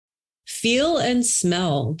Feel and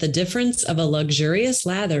smell the difference of a luxurious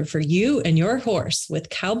lather for you and your horse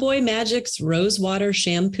with Cowboy Magic's Rosewater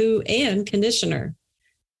Shampoo and Conditioner.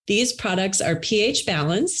 These products are pH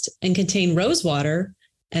balanced and contain rosewater,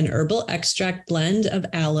 an herbal extract blend of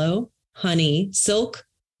aloe, honey, silk,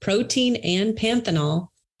 protein, and panthenol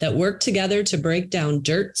that work together to break down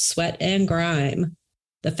dirt, sweat, and grime.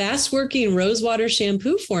 The fast-working Rosewater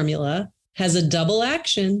Shampoo formula has a double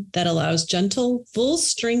action that allows gentle,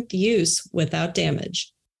 full-strength use without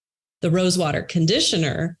damage. The Rosewater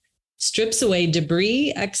Conditioner strips away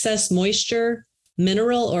debris, excess moisture,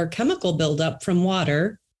 mineral or chemical buildup from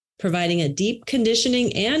water, providing a deep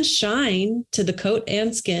conditioning and shine to the coat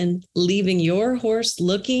and skin, leaving your horse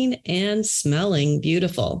looking and smelling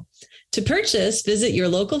beautiful. To purchase, visit your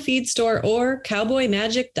local feed store or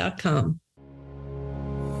cowboymagic.com.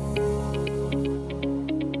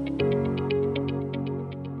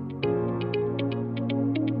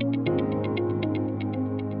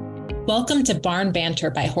 Welcome to Barn Banter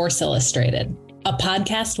by Horse Illustrated, a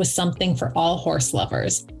podcast with something for all horse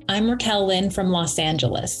lovers. I'm Raquel Lynn from Los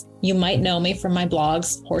Angeles. You might know me from my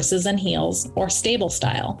blogs, Horses and Heels or Stable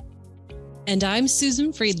Style. And I'm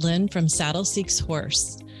Susan Friedland from Saddle Seeks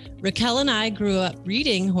Horse. Raquel and I grew up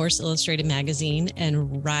reading Horse Illustrated magazine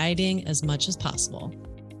and riding as much as possible.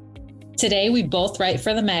 Today, we both write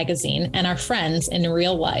for the magazine and are friends in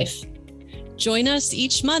real life. Join us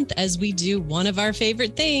each month as we do one of our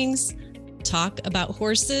favorite things, talk about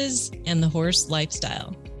horses and the horse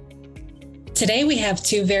lifestyle. Today, we have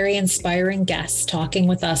two very inspiring guests talking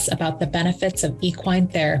with us about the benefits of equine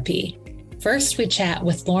therapy. First, we chat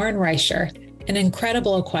with Lauren Reicher, an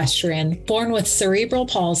incredible equestrian born with cerebral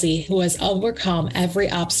palsy who has overcome every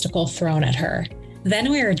obstacle thrown at her.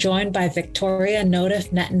 Then we are joined by Victoria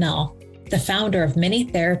Notif Netanel, the founder of Mini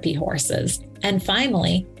Therapy Horses. And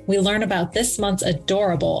finally, we learn about this month's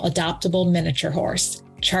adorable adoptable miniature horse,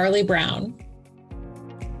 Charlie Brown.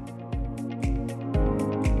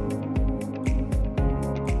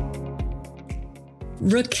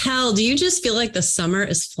 Raquel, do you just feel like the summer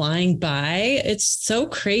is flying by? It's so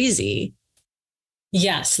crazy.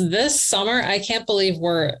 Yes, this summer, I can't believe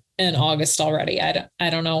we're in August already. I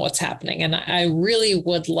don't know what's happening, and I really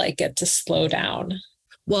would like it to slow down.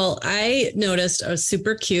 Well, I noticed a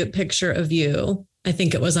super cute picture of you. I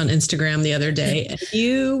think it was on Instagram the other day. And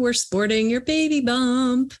you were sporting your baby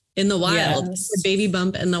bump in the wild. Yes. Your baby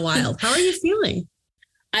bump in the wild. How are you feeling?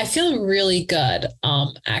 I feel really good.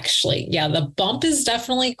 Actually, yeah, the bump is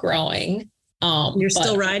definitely growing. You're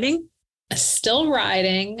still riding? Still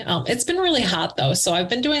riding. It's been really hot though. So I've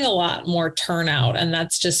been doing a lot more turnout, and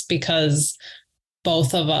that's just because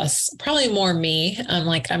both of us, probably more me.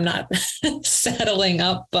 I'm not settling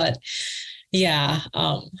up, but yeah,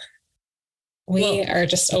 we are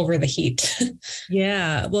just over the heat.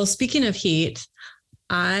 Yeah. Well, speaking of heat,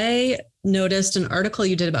 I noticed an article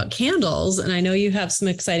you did about candles, and I know you have some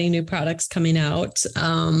exciting new products coming out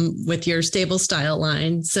with your Stable Style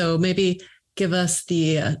line. So maybe give us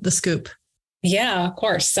the scoop. Yeah, of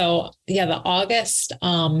course. So yeah, the August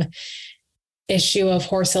issue of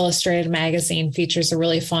Horse Illustrated magazine features a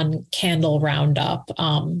really fun candle roundup.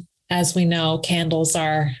 As we know, candles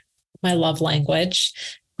are my love language.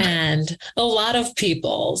 And a lot of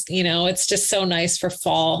people's, it's just so nice for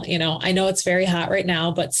fall. I know it's very hot right now,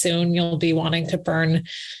 but soon you'll be wanting to burn,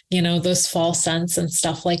 those fall scents and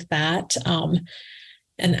stuff like that.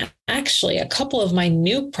 And actually, a couple of my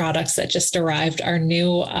new products that just arrived are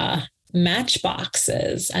new match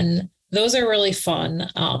boxes, and those are really fun.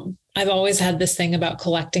 I've always had this thing about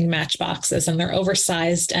collecting match boxes, and they're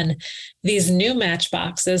oversized. And these new match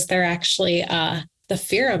boxes, they're actually the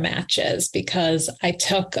Fira matches, because I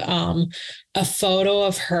took a photo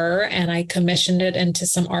of her and I commissioned it into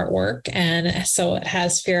some artwork. And so it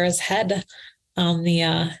has Fira's head on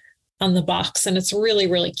the box, and it's really,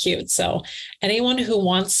 really cute. So anyone who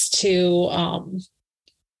wants to,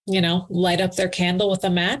 light up their candle with a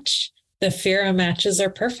match, the Fira matches are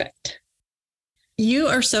perfect. You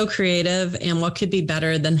are so creative, and what could be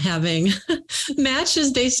better than having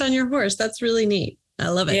matches based on your horse? That's really neat. I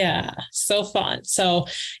love it. Yeah, so fun. So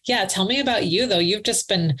yeah, tell me about you though. You've just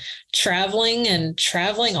been traveling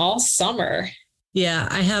all summer. Yeah,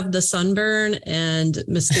 I have the sunburn and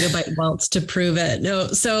mosquito bite welts to prove it. No,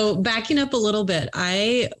 so backing up a little bit,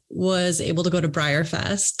 I was able to go to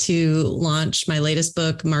BreyerFest to launch my latest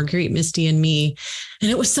book, Marguerite, Misty, and Me.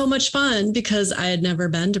 And it was so much fun because I had never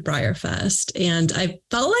been to BreyerFest. And I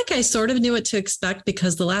felt like I sort of knew what to expect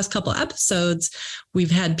because the last couple episodes,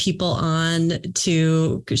 we've had people on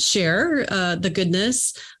to share the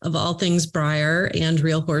goodness of all things Breyer and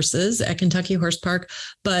real horses at Kentucky Horse Park.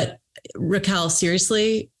 But Raquel,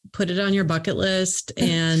 seriously, put it on your bucket list.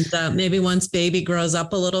 And maybe once baby grows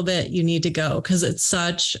up a little bit, you need to go, because it's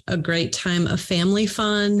such a great time of family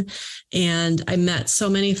fun. And I met so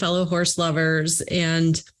many fellow horse lovers.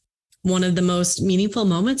 And one of the most meaningful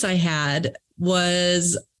moments I had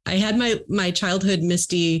was I had my childhood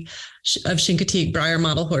Misty of Chincoteague Breyer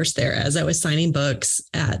model horse there as I was signing books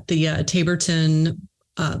at the Taborton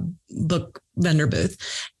book vendor booth.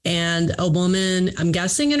 And a woman, I'm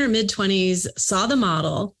guessing in her mid-20s, saw the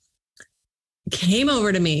model, came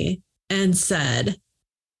over to me and said,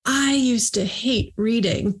 I used to hate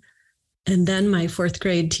reading. And then my fourth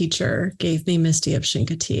grade teacher gave me Misty of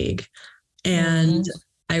Chincoteague. And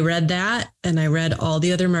I read that, and I read all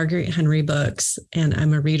the other Marguerite Henry books, and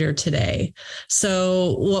I'm a reader today.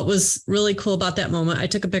 So what was really cool about that moment, I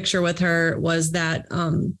took a picture with her, was that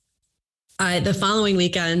the following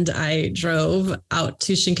weekend, I drove out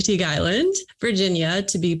to Chincoteague Island, Virginia,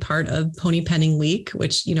 to be part of Pony Penning Week,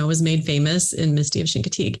 which, was made famous in Misty of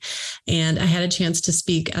Chincoteague. And I had a chance to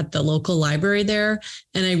speak at the local library there.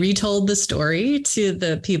 And I retold the story to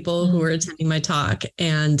the people who were attending my talk.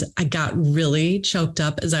 And I got really choked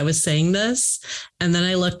up as I was saying this. And then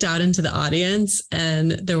I looked out into the audience,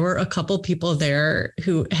 and there were a couple people there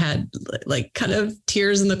who had like kind of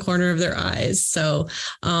tears in the corner of their eyes. So,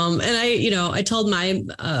 and I told my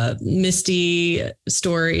Misty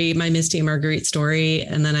story, my Misty and Marguerite story.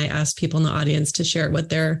 And then I asked people in the audience to share what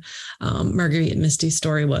their Marguerite and Misty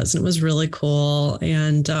story was. And it was really cool.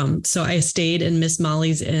 And so I stayed in Miss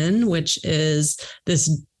Molly's Inn, which is this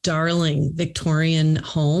darling Victorian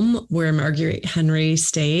home where Marguerite Henry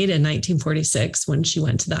stayed in 1946 when she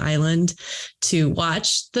went to the island to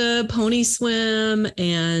watch the pony swim.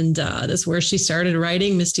 And that's where she started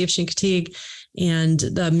writing Misty of Chincoteague. And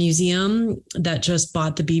the museum that just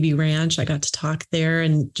bought the BB Ranch, I got to talk there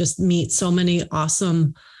and just meet so many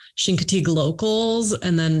awesome Chincoteague locals,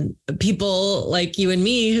 and then people like you and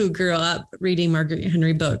me who grew up reading Marguerite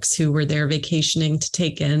Henry books, who were there vacationing to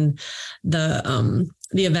take in the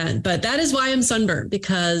event. But that is why I'm sunburned,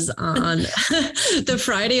 because on the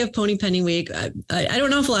Friday of Pony Penning Week, I don't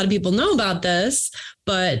know if a lot of people know about this,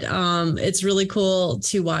 but it's really cool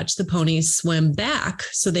to watch the ponies swim back.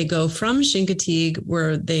 So they go from Chincoteague,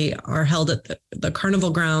 where they are held at the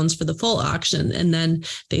carnival grounds for the full auction, and then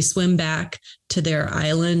they swim back to their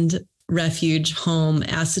island refuge home,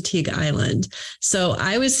 Assateague Island. So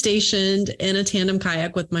I was stationed in a tandem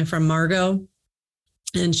kayak with my friend Margot,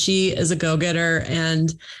 and she is a go-getter.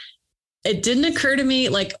 And it didn't occur to me,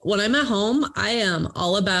 like when I'm at home, I am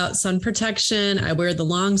all about sun protection. I wear the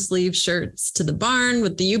long sleeve shirts to the barn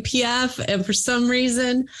with the UPF. And for some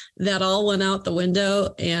reason that all went out the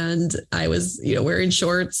window, and I was, wearing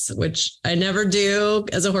shorts, which I never do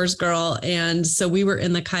as a horse girl. And so we were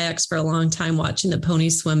in the kayaks for a long time watching the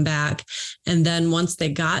ponies swim back. And then once they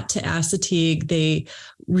got to Assateague, they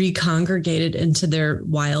recongregated into their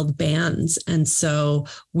wild bands. And so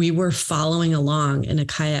we were following along in a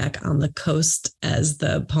kayak on the coast as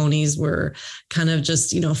the ponies were kind of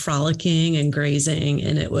just, frolicking and grazing.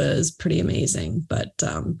 And it was pretty amazing. But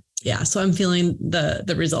so I'm feeling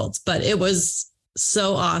the results, but it was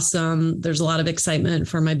so awesome. There's a lot of excitement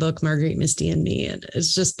for my book, Marguerite, Misty, and Me. And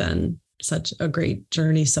it's just been such a great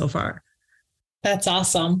journey so far. That's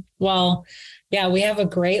awesome. Well, yeah, we have a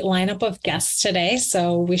great lineup of guests today,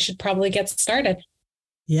 so we should probably get started.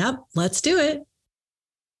 Yep, let's do it.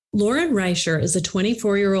 Lauren Reicher is a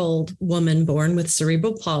 24-year-old woman born with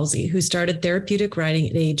cerebral palsy who started therapeutic riding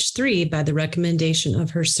at age 3 by the recommendation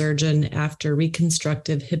of her surgeon after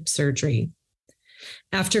reconstructive hip surgery.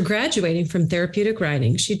 After graduating from therapeutic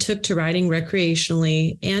riding, she took to riding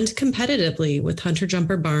recreationally and competitively with Hunter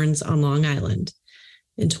Jumper Barnes on Long Island.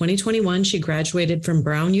 In 2021, she graduated from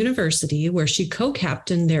Brown University, where she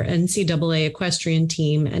co-captained their NCAA equestrian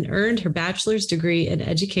team and earned her bachelor's degree in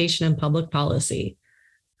education and public policy.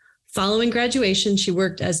 Following graduation, she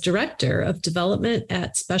worked as director of development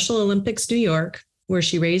at Special Olympics New York, where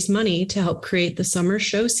she raised money to help create the Summer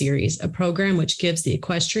Show Series, a program which gives the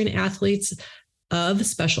equestrian athletes of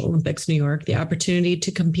Special Olympics New York the opportunity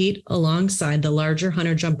to compete alongside the larger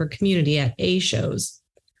hunter jumper community at A shows.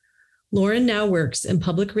 Lauren now works in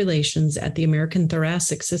public relations at the American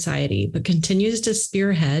Thoracic Society, but continues to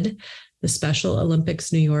spearhead the Special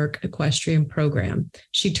Olympics New York equestrian program.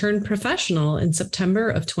 She turned professional in September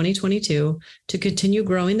of 2022 to continue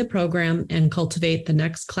growing the program and cultivate the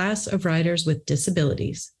next class of riders with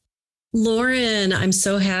disabilities. Lauren, I'm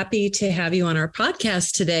so happy to have you on our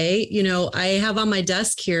podcast today. I have on my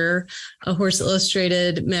desk here a Horse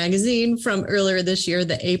Illustrated magazine from earlier this year,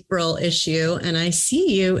 the April issue, and I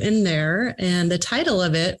see you in there. And the title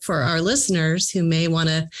of it for our listeners who may want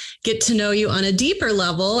to get to know you on a deeper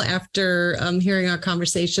level after hearing our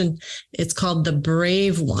conversation, it's called The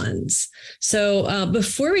Brave Ones. So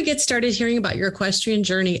before we get started hearing about your equestrian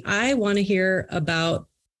journey, I want to hear about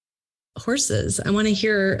horses. I want to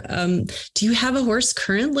hear, do you have a horse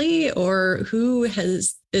currently, or who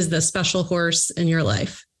is the special horse in your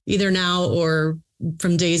life, either now or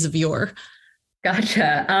from days of yore?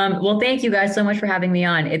 Gotcha. Well, thank you guys so much for having me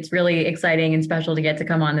on. It's really exciting and special to get to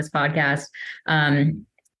come on this podcast.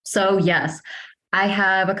 So yes, I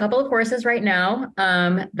have a couple of horses right now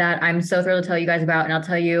that I'm so thrilled to tell you guys about. And I'll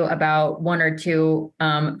tell you about one or two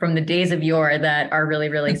from the days of yore that are really,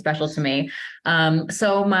 really special to me.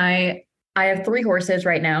 I have three horses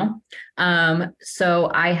right now. So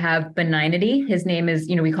I have Benignity. His name is,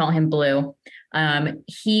 we call him Blue.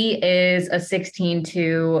 He is a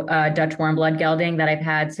 16-2 Dutch warm blood gelding that I've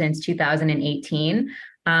had since 2018.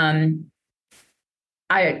 I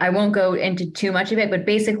won't go into too much of it, but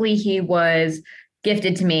basically he was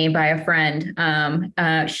gifted to me by a friend.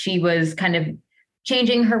 She was kind of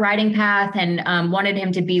changing her riding path and wanted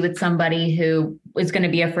him to be with somebody who was going to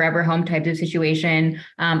be a forever home type of situation.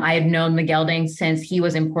 I had known the gelding since he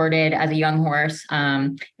was imported as a young horse,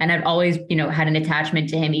 and I'd always, had an attachment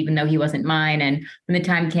to him, even though he wasn't mine. And when the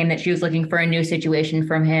time came that she was looking for a new situation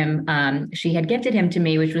from him, she had gifted him to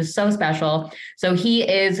me, which was so special. So he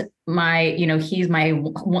is he's my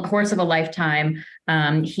horse of a lifetime.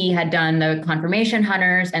 He had done the conformation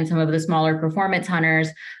hunters and some of the smaller performance hunters.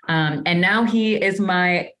 And now he is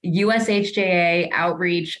my USHJA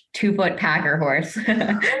outreach 2-foot packer horse.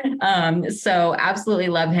 So absolutely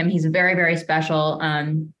love him. He's very, very special.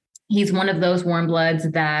 He's one of those warm bloods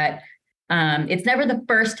that it's never the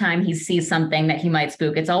first time he sees something that he might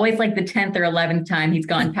spook. It's always like the 10th or 11th time he's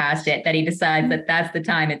gone past it that he decides that that's the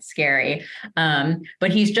time it's scary. But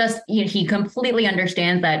he's just, he completely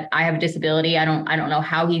understands that I have a disability. I don't know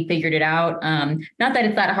how he figured it out. Not that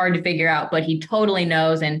it's that hard to figure out, but he totally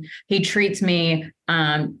knows. And he treats me,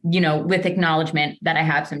 with acknowledgement that I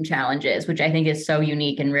have some challenges, which I think is so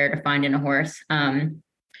unique and rare to find in a horse.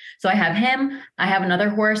 So I have him. I have another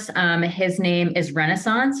horse. His name is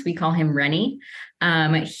Renaissance. We call him Rennie.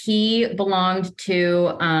 He belonged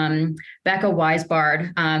to Becca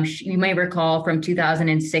Weisbard. You may recall from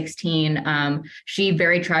 2016, she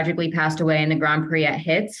very tragically passed away in the Grand Prix at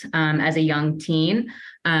Hitz as a young teen.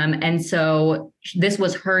 And so this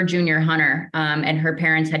was her junior hunter, and her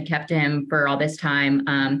parents had kept him for all this time.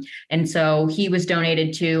 And so he was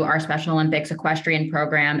donated to our Special Olympics equestrian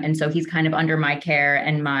program. And so he's kind of under my care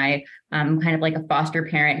and my kind of like a foster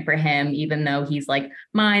parent for him, even though he's like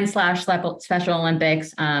mine / Special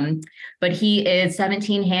Olympics. But he is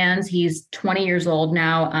 17 hands. He's 20 years old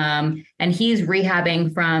now. And he's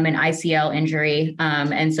rehabbing from an ICL injury.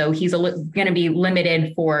 And so he's going to be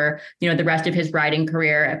limited for, the rest of his riding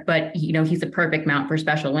career, but, he's a perfect mount for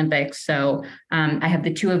Special Olympics. So I have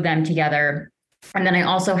the two of them together. And then I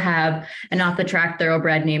also have an off-the-track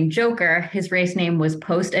thoroughbred named Joker. His race name was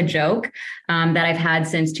Post a Joke, that I've had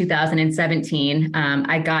since 2017.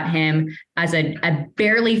 I got him as a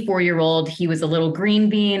barely 4-year-old. He was a little green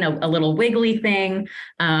bean, a little wiggly thing,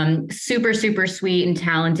 super, super sweet and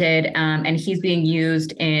talented. And he's being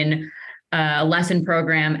used in a lesson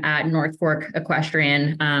program at North Fork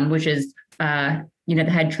Equestrian, which is the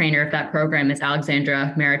head trainer of that program is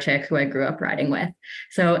Alexandra Marichik, who I grew up riding with.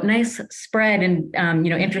 So nice spread and,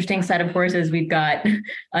 interesting set of horses we've got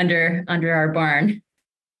under our barn.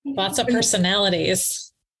 Lots of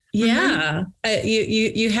personalities. Yeah.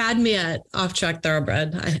 You had me at off-track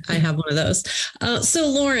thoroughbred. I have one of those. So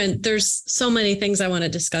Lauren, there's so many things I want to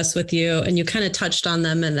discuss with you, and you kind of touched on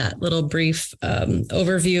them in that little brief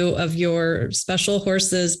overview of your special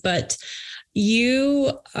horses, but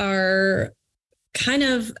you are kind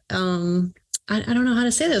of, I don't know how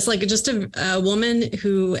to say this, like just a woman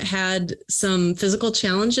who had some physical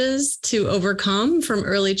challenges to overcome from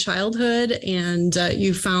early childhood, and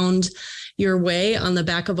you found your way on the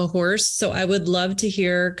back of a horse. So I would love to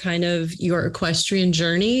hear kind of your equestrian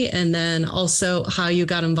journey, and then also how you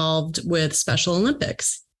got involved with Special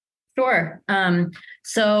Olympics. Sure.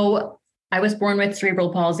 So I was born with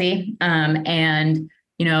cerebral palsy, and,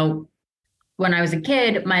 when I was a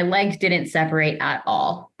kid, my legs didn't separate at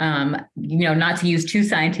all. Not to use too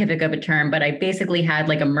scientific of a term, but I basically had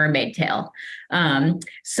like a mermaid tail.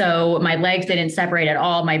 So my legs didn't separate at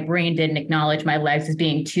all. My brain didn't acknowledge my legs as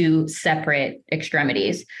being two separate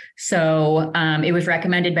extremities. So it was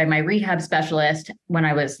recommended by my rehab specialist when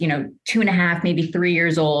I was, 2.5, maybe 3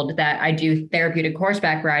 years old, that I do therapeutic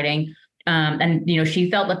horseback riding.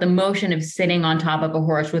 She felt that the motion of sitting on top of a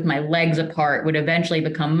horse with my legs apart would eventually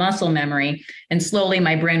become muscle memory. And slowly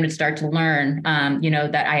my brain would start to learn,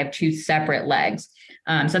 that I have two separate legs.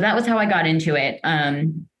 So that was how I got into it.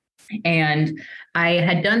 And I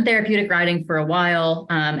had done therapeutic riding for a while.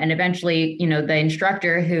 And eventually, the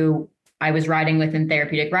instructor who I was riding with in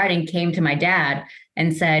therapeutic riding came to my dad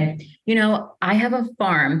and said, I have a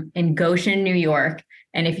farm in Goshen, New York.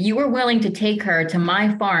 And if you were willing to take her to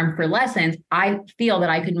my farm for lessons, I feel that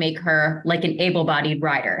I could make her like an able-bodied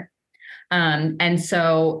rider. And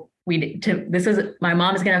so my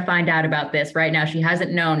mom is going to find out about this right now. She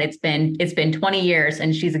hasn't known. It's been 20 years,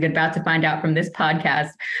 and she's about to find out from this podcast.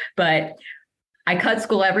 But I cut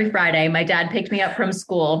school every Friday. My dad picked me up from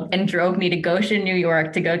school and drove me to Goshen, New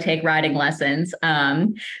York to go take riding lessons.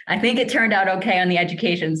 I think it turned out okay on the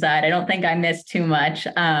education side. I don't think I missed too much,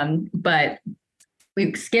 but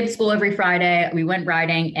we skipped school every Friday. We went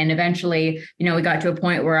riding, and eventually, we got to a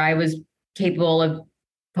point where I was capable of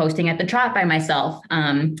posting at the trot by myself.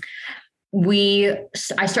 I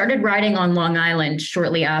started riding on Long Island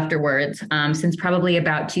shortly afterwards, since probably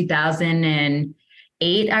about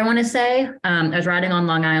 2008, I want to say. I was riding on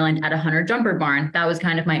Long Island at a hunter jumper barn. That was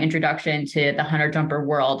kind of my introduction to the hunter jumper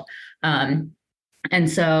world. And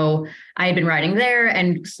so I had been riding there,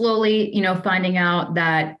 and slowly, finding out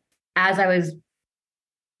that as I was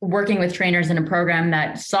working with trainers in a program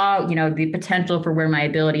that saw, the potential for where my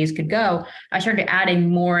abilities could go, I started adding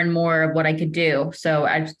more and more of what I could do. So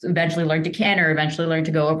I eventually learned to canter, eventually learned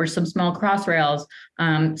to go over some small cross rails,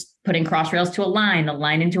 putting cross rails to a line, the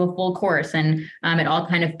line into a full course. And it all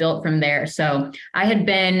kind of built from there. So I had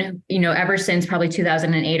been, ever since probably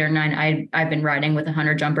 2008 or 9, I've been riding with a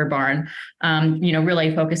hunter jumper barn,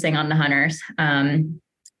 really focusing on the hunters, and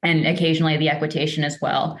occasionally the equitation as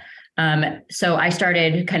well. So I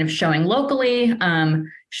started kind of showing locally,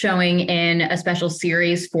 showing in a special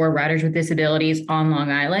series for riders with disabilities on Long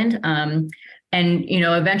Island.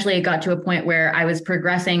 Eventually it got to a point where I was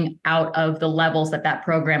progressing out of the levels that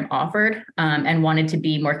program offered, and wanted to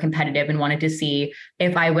be more competitive and wanted to see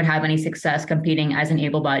if I would have any success competing as an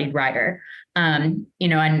able-bodied rider. And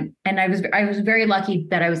I was very lucky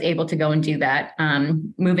that I was able to go and do that.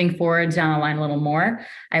 Moving forward down the line a little more,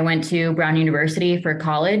 I went to Brown University for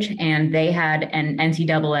college, and they had an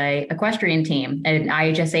NCAA equestrian team, an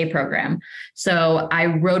IHSA program. So I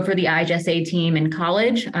rode for the IHSA team in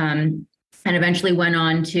college, and eventually went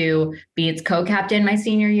on to be its co-captain my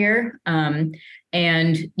senior year.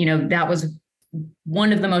 That was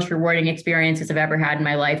one of the most rewarding experiences I've ever had in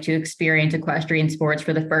my life, to experience equestrian sports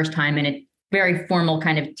for the first time in a very formal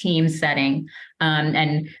kind of team setting.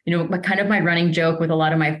 Kind of my running joke with a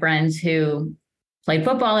lot of my friends who played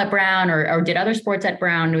football at Brown or did other sports at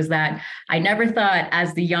Brown was that I never thought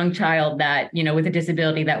as the young child that, with a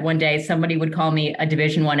disability, that one day somebody would call me a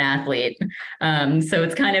Division I athlete. So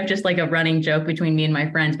it's kind of just like a running joke between me and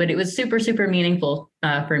my friends, but it was super, super meaningful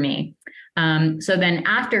for me. So then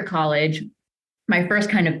after college, my first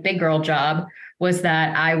kind of big girl job was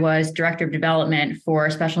that I was director of development for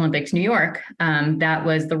Special Olympics New York. That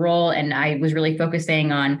was the role. And I was really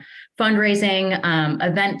focusing on fundraising,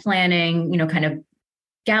 event planning, kind of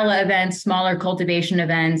gala events, smaller cultivation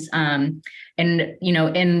events, in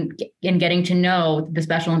getting to know the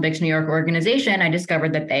Special Olympics New York organization, I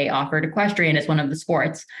discovered that they offered equestrian as one of the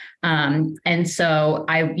sports. And so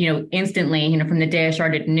I, instantly, from the day I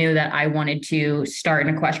started, knew that I wanted to start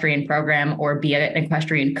an equestrian program or be an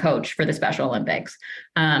equestrian coach for the Special Olympics.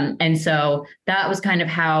 And so that was kind of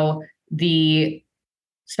how the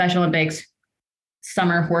Special Olympics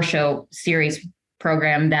Summer Horse Show Series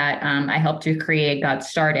program that I helped to create got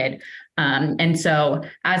started. And so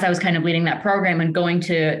as I was kind of leading that program and going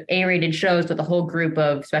to A-rated shows with a whole group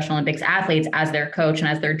of Special Olympics athletes as their coach and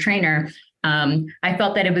as their trainer, I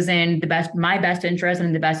felt that it was in my best interest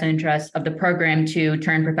and the best interest of the program to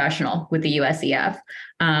turn professional with the USEF.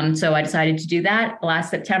 So I decided to do that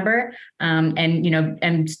last September,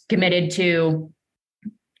 and committed to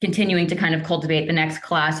continuing to kind of cultivate the next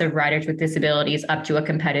class of riders with disabilities up to a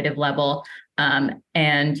competitive level.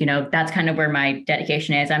 That's kind of where my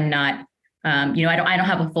dedication is. I'm not, I don't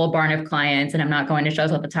have a full barn of clients, and I'm not going to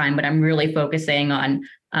shows all the time, but I'm really focusing on,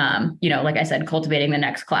 like I said, cultivating the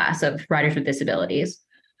next class of riders with disabilities.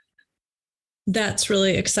 That's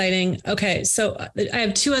really exciting. Okay. So I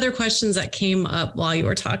have two other questions that came up while you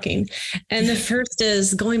were talking. And the first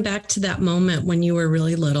is going back to that moment when you were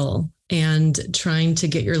really little and trying to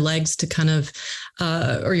get your legs to kind of,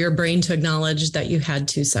 or your brain to acknowledge that you had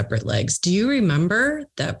two separate legs. Do you remember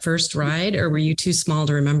that first ride, or were you too small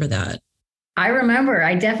to remember that? I remember.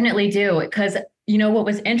 I definitely do. Because, what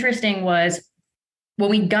was interesting was when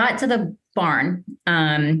we got to the barn,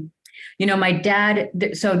 my dad,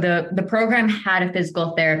 so the program had a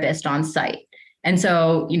physical therapist on site. And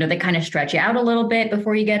so, they kind of stretch you out a little bit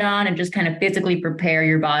before you get on and just kind of physically prepare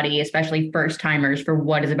your body, especially first timers, for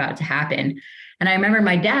what is about to happen. And I remember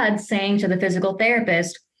my dad saying to the physical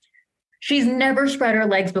therapist, she's never spread her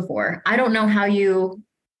legs before. I don't know how you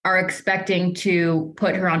are expecting to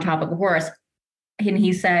put her on top of a horse. And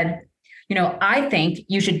he said, I think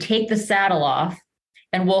you should take the saddle off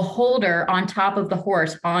and we'll hold her on top of the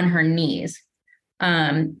horse on her knees.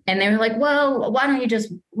 And they were like, well,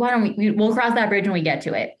 we'll cross that bridge when we get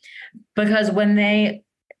to it. Because when they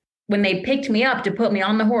picked me up to put me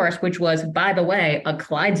on the horse, which was, by the way, a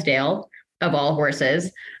Clydesdale of all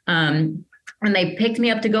horses, when they picked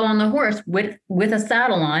me up to go on the horse with a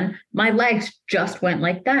saddle on, my legs just went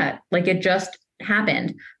like that. Like it just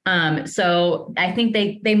happened. So I think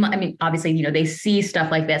obviously, they see stuff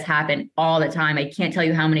like this happen all the time. I can't tell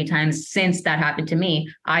you how many times since that happened to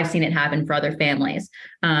me, I've seen it happen for other families.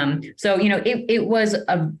 So, it was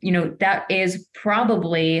that is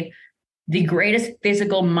probably the greatest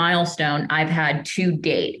physical milestone I've had to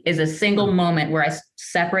date, is a single moment where I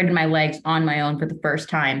separated my legs on my own for the first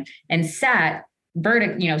time and sat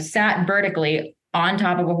vertically on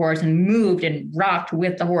top of a horse and moved and rocked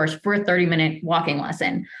with the horse for a 30-minute walking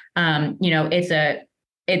lesson.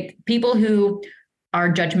 People who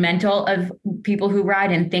are judgmental of people who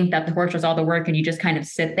ride and think that the horse does all the work and you just kind of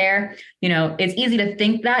sit there. It's easy to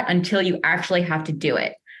think that until you actually have to do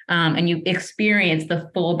it. And you experience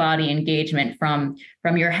the full body engagement from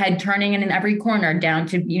your head turning in every corner down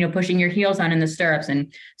to, pushing your heels on in the stirrups.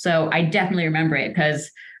 And so I definitely remember it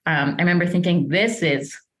because I remember thinking, this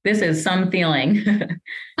is some feeling.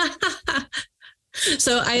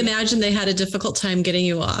 So I imagine they had a difficult time getting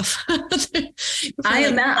you off.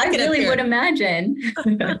 I really would imagine.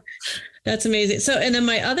 That's amazing. So, and then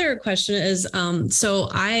my other question is, when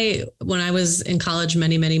I was in college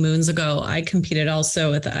many, many moons ago, I competed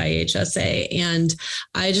also with the IHSA, and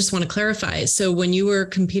I just want to clarify. So when you were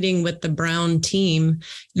competing with the Brown team,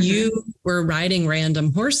 you were riding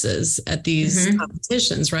random horses at these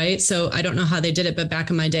competitions, right? So I don't know how they did it, but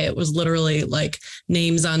back in my day, it was literally like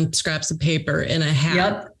names on scraps of paper and a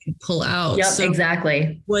hat to pull out. Yep, so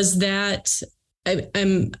exactly. Was that...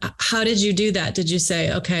 how did you do that? Did you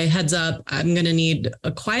say, okay, heads up, I'm going to need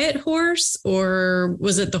a quiet horse, or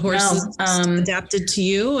was it the horses adapted to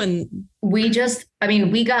you? And we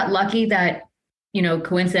got lucky that,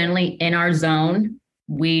 coincidentally in our zone,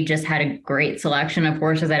 we just had a great selection of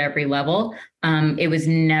horses at every level. It was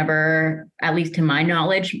never, at least to my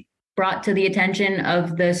knowledge, brought to the attention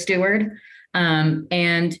of the steward. And,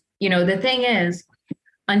 the thing is,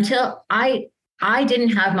 until I didn't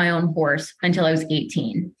have my own horse until I was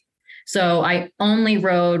 18. So I only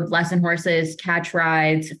rode lesson horses, catch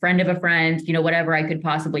rides, friend of a friend, whatever I could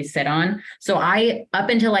possibly sit on. So up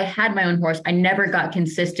until I had my own horse, I never got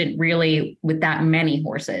consistent really with that many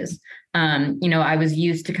horses. I was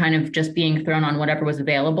used to kind of just being thrown on whatever was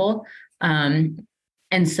available.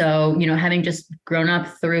 And so, having just grown up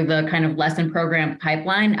through the kind of lesson program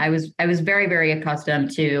pipeline, I was very, very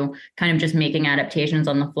accustomed to kind of just making adaptations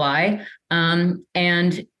on the fly.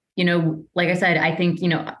 And, like I said, I think,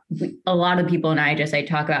 a lot of people in IHSA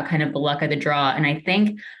talk about kind of the luck of the draw. And I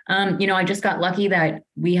think, I just got lucky that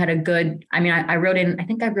we had a good, I rode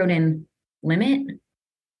in Limit,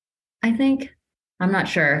 I think. I'm not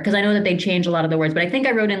sure, because I know that they changed a lot of the words, but I think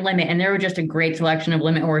I rode in Limit, and there were just a great selection of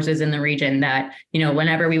Limit horses in the region that,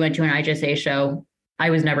 whenever we went to an IHSA show,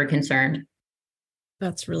 I was never concerned.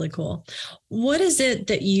 That's really cool. What is it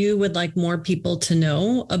that you would like more people to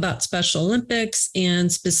know about Special Olympics,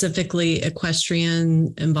 and specifically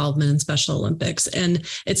equestrian involvement in Special Olympics? And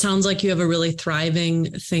it sounds like you have a really thriving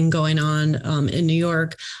thing going on in New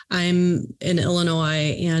York. I'm in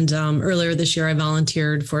Illinois, and earlier this year, I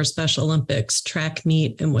volunteered for a Special Olympics track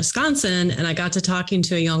meet in Wisconsin, and I got to talking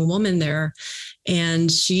to a young woman there.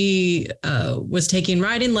 And she was taking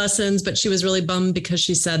riding lessons, but she was really bummed because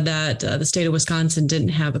she said that the state of Wisconsin didn't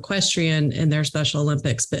have equestrian in their Special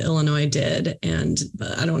Olympics, but Illinois did. And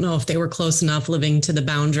I don't know if they were close enough living to the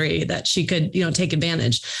boundary that she could, take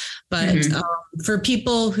advantage. But for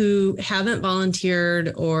people who haven't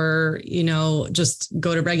volunteered or, just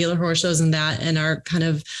go to regular horse shows and are kind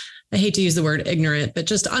of I hate to use the word ignorant, but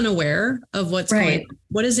just unaware of what's going on.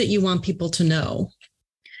 What is it you want people to know?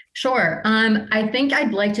 Sure. I think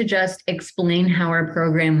I'd like to just explain how our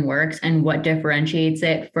program works and what differentiates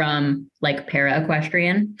it from like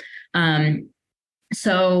para-equestrian.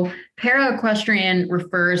 So para-equestrian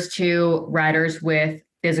refers to riders with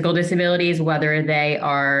physical disabilities, whether they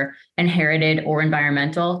are inherited or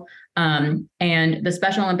environmental. And the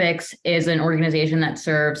Special Olympics is an organization that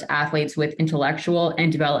serves athletes with intellectual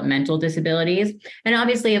and developmental disabilities. And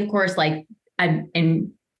obviously, of course, like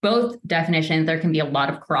in both definitions, there can be a lot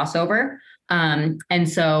of crossover. And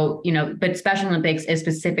so, but Special Olympics is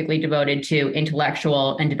specifically devoted to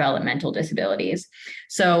intellectual and developmental disabilities.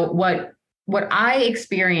 So what I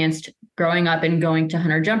experienced growing up and going to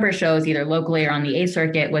hunter jumper shows, either locally or on the A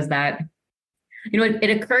circuit, was that, it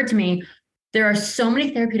occurred to me, there are so many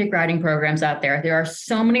therapeutic riding programs out there. There are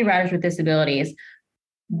so many riders with disabilities.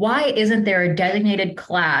 Why isn't there a designated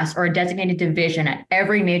class or a designated division at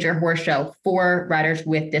every major horse show for riders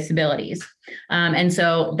with disabilities? And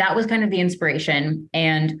so that was kind of the inspiration.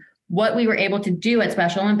 And what we were able to do at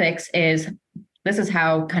Special Olympics is, this is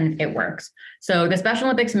how kind of it works. So the Special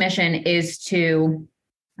Olympics mission is to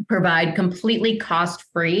provide completely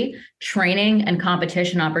cost-free training and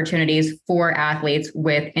competition opportunities for athletes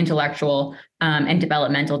with intellectual and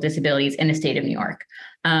developmental disabilities in the state of New York.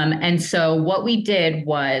 And so what we did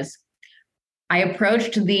was I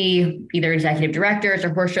approached the either executive directors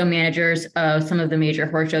or horse show managers of some of the major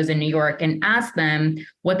horse shows in New York and asked them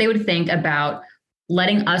what they would think about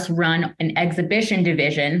letting us run an exhibition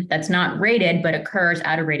division that's not rated, but occurs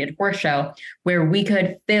at a rated horse show, where we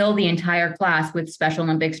could fill the entire class with Special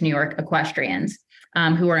Olympics New York equestrians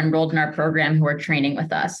who are enrolled in our program, who are training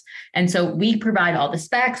with us. And so we provide all the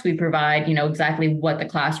specs, we provide, exactly what the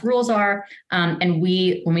class rules are. And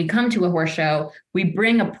when we come to a horse show, we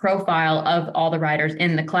bring a profile of all the riders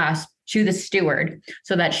in the class to the steward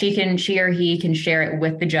so that she or he can share it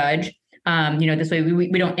with the judge. This way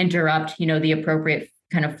we don't interrupt, the appropriate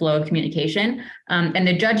kind of flow of communication. And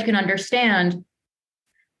the judge can understand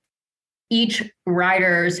each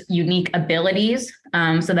rider's unique abilities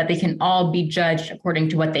so that they can all be judged according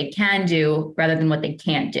to what they can do rather than what they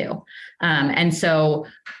can't do. And so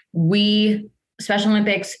Special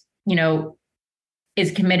Olympics,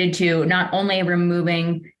 is committed to not only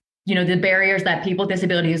removing the barriers that people with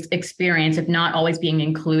disabilities experience of not always being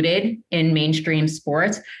included in mainstream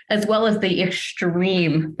sports, as well as the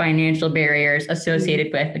extreme financial barriers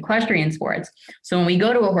associated with equestrian sports. So when we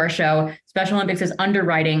go to a horse show, Special Olympics is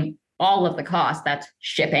underwriting all of the costs. That's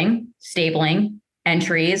shipping, stabling,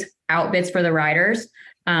 entries, outfits for the riders,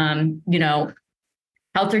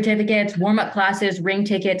 health certificates, warm-up classes, ring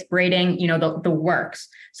tickets, braiding, the works.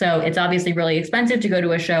 So it's obviously really expensive to go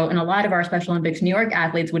to a show. And a lot of our Special Olympics New York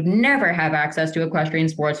athletes would never have access to equestrian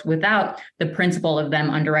sports without the principle of them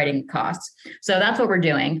underwriting costs. So that's what we're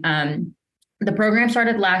doing. The program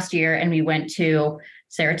started last year and we went to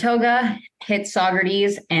Saratoga, hit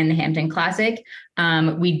Saugerties, and the Hampton Classic.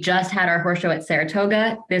 We just had our horse show at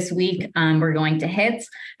Saratoga this week. We're going to HITS.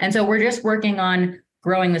 And so we're just working on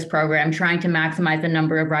growing this program, trying to maximize the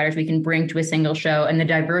number of riders we can bring to a single show and the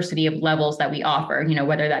diversity of levels that we offer,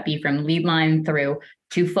 whether that be from lead line through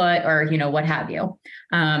 2 foot or, what have you.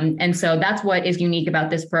 And so that's what is unique about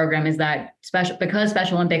this program is that because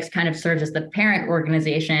Special Olympics kind of serves as the parent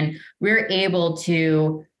organization, we're able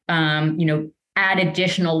to, add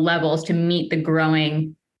additional levels to meet the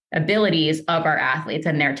growing abilities of our athletes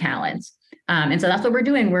and their talents. And so that's what we're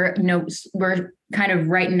doing. We're kind of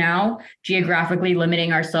right now geographically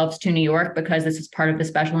limiting ourselves to New York because this is part of the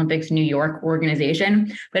Special Olympics New York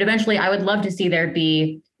organization. But eventually I would love to see there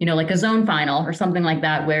be, like a zone final or something like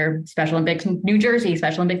that where Special Olympics New Jersey,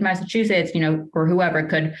 Special Olympics Massachusetts, or whoever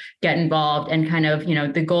could get involved and kind of,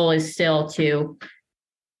 the goal is still to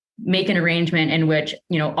make an arrangement in which,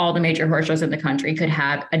 all the major horse shows in the country could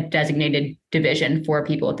have a designated division for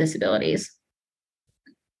people with disabilities.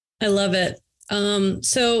 I love it.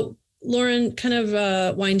 So Lauren, kind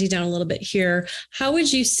of winding down a little bit here, how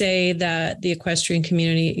would you say that the equestrian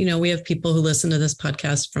community, we have people who listen to this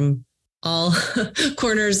podcast from all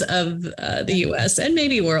corners of the US and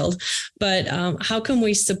maybe world, but how can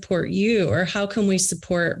we support you or how can we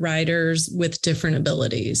support riders with different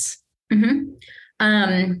abilities?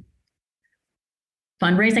 Mm-hmm.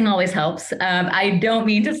 Fundraising always helps. I don't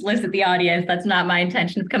mean to solicit the audience. That's not my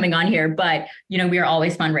intention of coming on here, but we are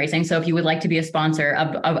always fundraising. So if you would like to be a sponsor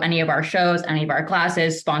of any of our shows, any of our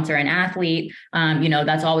classes, sponsor an athlete,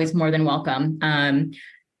 that's always more than welcome.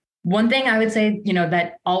 One thing I would say,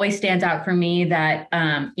 that always stands out for me that,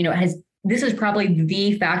 has this is probably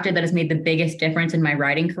the factor that has made the biggest difference in my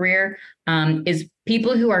riding career, is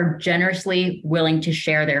people who are generously willing to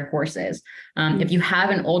share their horses. If you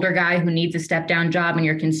have an older guy who needs a step down job and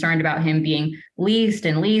you're concerned about him being leased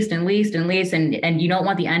and you don't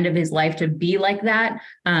want the end of his life to be like that,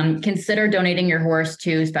 consider donating your horse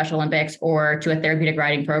to Special Olympics or to a therapeutic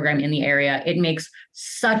riding program in the area. It makes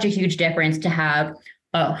such a huge difference to have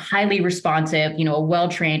a highly responsive, a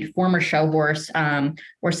well-trained former show horse,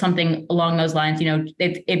 or something along those lines.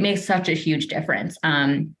 It makes such a huge difference.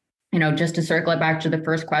 Just to circle it back to the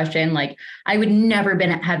first question, like I would never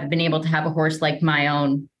have been able to have a horse like my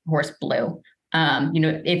own horse Blue,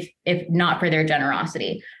 if not for their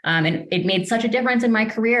generosity. And it made such a difference in my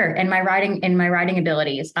career and my riding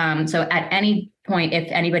abilities. So at any point,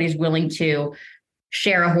 if anybody's willing to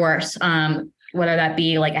share a horse, whether that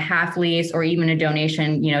be like a half lease or even a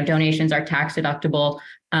donation, donations are tax deductible.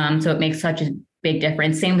 So it makes such a big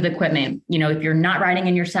difference. Same with equipment. If you're not riding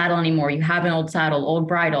in your saddle anymore, you have an old saddle, old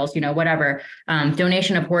bridles, whatever,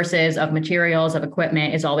 donation of horses, of materials, of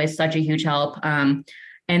equipment is always such a huge help. And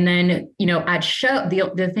then, at show,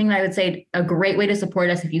 the thing that I would say, a great way to support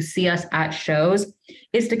us if you see us at shows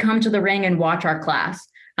is to come to the ring and watch our class.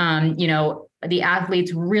 The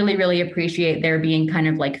athletes really, really appreciate there being kind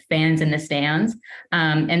of like fans in the stands.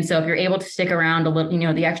 And so if you're able to stick around a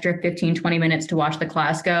little, the extra 15, 20 minutes to watch the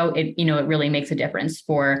class go, it really makes a difference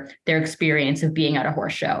for their experience of being at a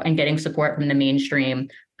horse show and getting support from the mainstream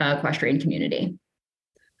equestrian community.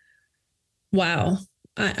 Wow.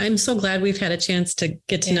 I'm so glad we've had a chance to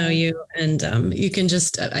get to know you, and you can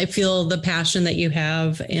I feel the passion that you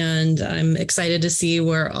have, and I'm excited to see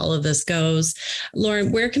where all of this goes.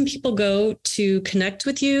 Lauren, where can people go to connect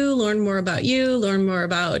with you, learn more about you, learn more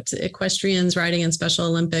about equestrians riding in Special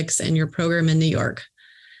Olympics and your program in New York?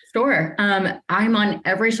 Sure. I'm on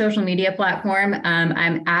every social media platform.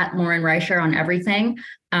 I'm at Lauren Reicher on everything.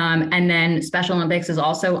 And then Special Olympics is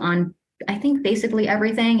also on, I think, basically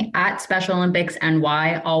everything, at Special Olympics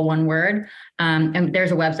NY, all one word. And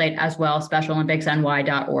there's a website as well,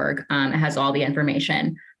 specialolympicsny.org. It has all the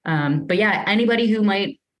information. But yeah, anybody who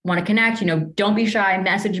might want to connect, don't be shy,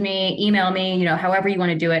 message me, email me, however you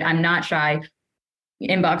want to do it. I'm not shy.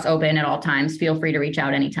 Inbox open at all times. Feel free to reach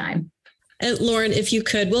out anytime. And Lauren, if you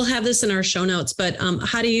could, we'll have this in our show notes, but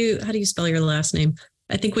how do you spell your last name?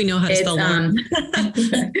 I think we know how to spell Lauren.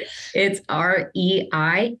 It's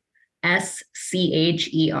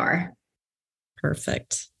REISCHER.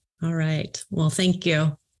 Perfect. All right. Well, thank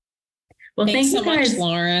you. Well, thanks so much,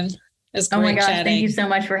 Lauren. It's great. Oh my gosh, chatting. Thank you so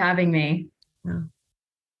much for having me. Yeah.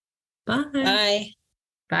 Bye. Bye.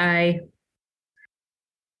 Bye.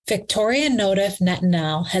 Victoria Nodif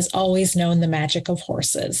Netanel has always known the magic of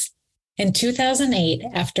horses. In 2008,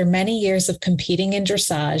 after many years of competing in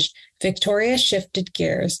dressage, Victoria shifted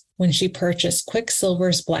gears when she purchased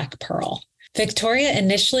Quicksilver's Black Pearl. Victoria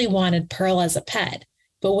initially wanted Pearl as a pet,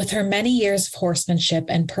 but with her many years of horsemanship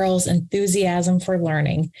and Pearl's enthusiasm for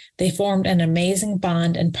learning, they formed an amazing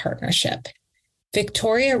bond and partnership.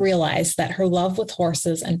 Victoria realized that her love with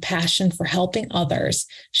horses and passion for helping others,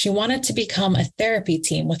 she wanted to become a therapy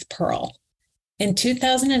team with Pearl. In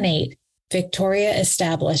 2008, Victoria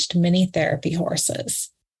established Mini Therapy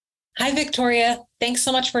Horses. Hi, Victoria. Thanks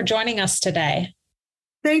so much for joining us today.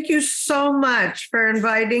 Thank you so much for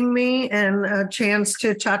inviting me and a chance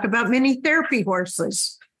to talk about Mini Therapy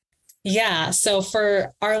Horses. Yeah. So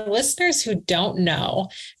for our listeners who don't know,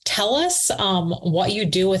 tell us what you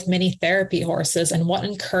do with Mini Therapy Horses and what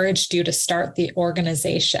encouraged you to start the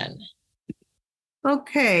organization.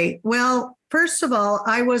 Okay. Well, first of all,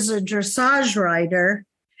 I was a dressage rider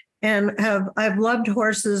and I've loved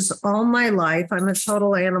horses all my life. I'm a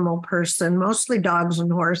total animal person, mostly dogs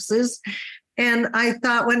and horses. And I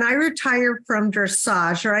thought when I retired from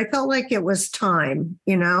dressage, or I felt like it was time,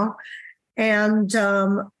 and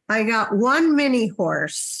I got one mini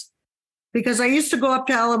horse because I used to go up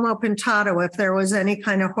to Alamo Pintado if there was any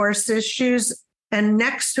kind of horse issues. And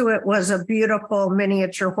next to it was a beautiful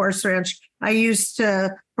miniature horse ranch. I used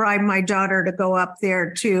to bribe my daughter to go up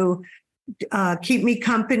there to keep me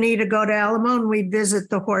company to go to Alamo, and we'd visit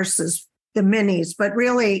the horses, the minis. But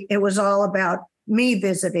really, it was all about me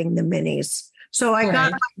visiting the minis. So I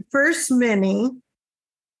got my first mini,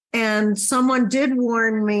 and someone did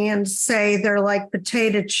warn me and say they're like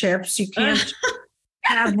potato chips. You can't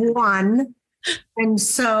have one. And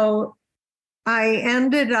so I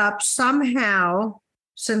ended up somehow,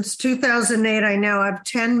 since 2008, I now have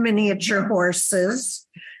 10 miniature horses.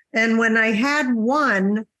 And when I had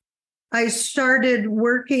one, I started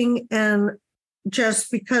working, and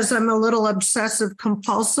just because I'm a little obsessive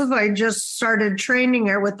compulsive, I just started training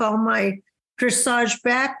her with all my dressage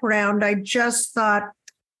background, I just thought,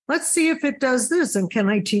 let's see if it does this. And can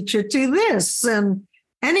I teach it to this? And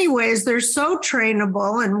anyways, they're so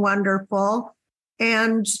trainable and wonderful.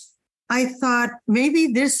 And I thought maybe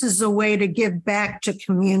this is a way to give back to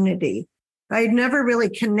community. I'd never really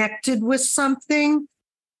connected with something,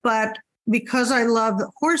 but because I love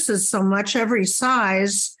horses so much, every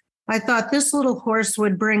size, I thought this little horse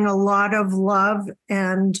would bring a lot of love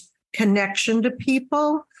and connection to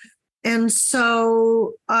people. And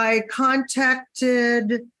so my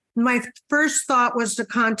first thought was to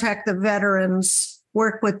contact the veterans,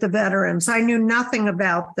 work with the veterans. I knew nothing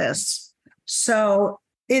about this. So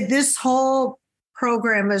this whole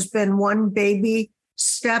program has been one baby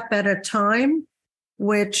step at a time,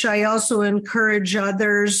 which I also encourage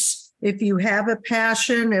others. If you have a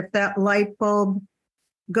passion, if that light bulb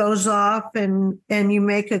goes off and you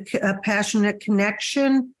make a passionate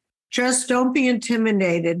connection, just don't be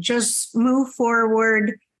intimidated. Just move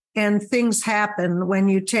forward and things happen when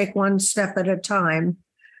you take one step at a time.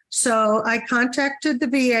 So I contacted the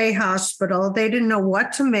VA hospital. They didn't know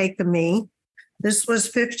what to make of me. This was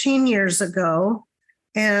 15 years ago.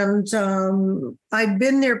 And I've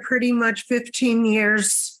been there pretty much 15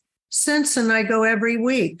 years since, and I go every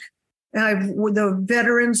week. The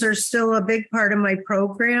veterans are still a big part of my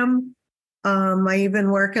program. I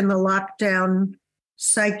even work in the lockdown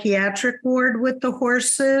psychiatric ward with the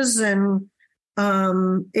horses, and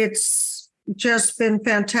it's just been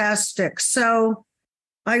fantastic. So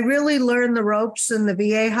I really learned the ropes in the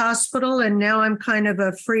VA hospital, and now I'm kind of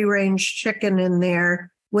a free-range chicken in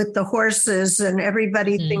there with the horses, and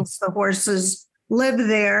everybody thinks the horses live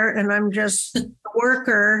there, and I'm just a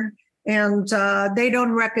worker, and they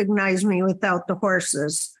don't recognize me without the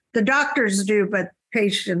horses. The doctors do, but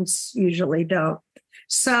patients usually don't.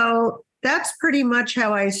 So that's pretty much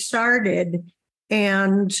how I started.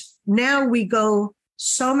 And now we go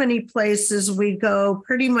so many places. We go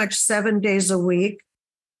pretty much 7 days a week.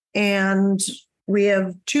 And we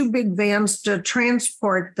have 2 big vans to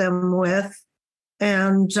transport them with.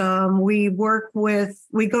 And we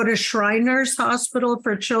go to Shriners Hospital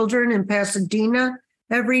for Children in Pasadena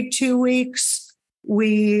every 2 weeks.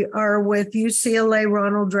 We are with UCLA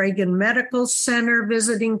Ronald Reagan Medical Center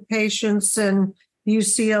visiting patients in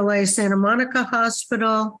UCLA Santa Monica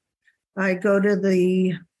Hospital. I go to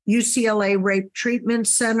the UCLA Rape Treatment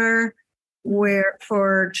Center where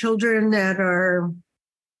for children that are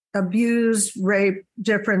abused, raped,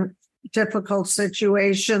 different difficult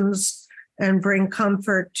situations, and bring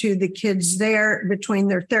comfort to the kids there between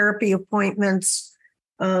their therapy appointments.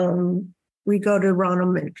 We go to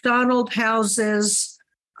Ronald McDonald houses.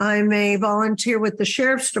 I'm a volunteer with the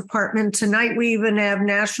Sheriff's Department. Tonight, we even have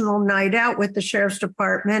National Night Out with the Sheriff's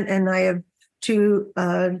Department, and I have 2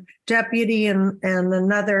 deputy and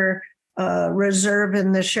another reserve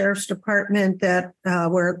in the Sheriff's Department that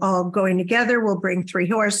we're all going together. We'll bring 3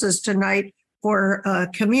 horses tonight for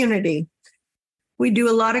community. We do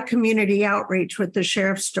a lot of community outreach with the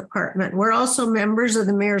Sheriff's Department. We're also members of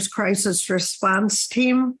the Mayor's Crisis Response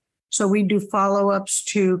Team. So we do follow-ups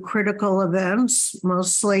to critical events,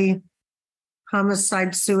 mostly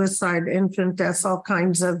homicide, suicide, infant deaths, all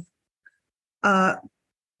kinds of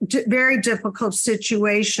very difficult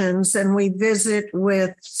situations. And we visit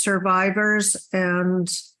with survivors, and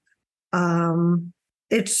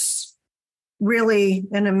it's really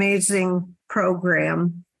an amazing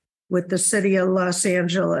program with the city of Los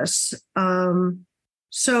Angeles.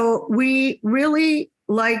 So we really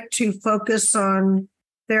like to focus on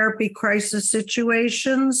therapy crisis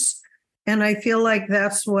situations. And I feel like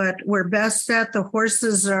that's what we're best at. The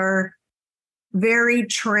horses are very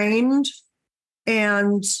trained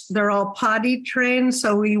and they're all potty trained.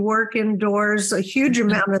 So we work indoors a huge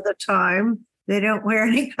amount of the time. They don't wear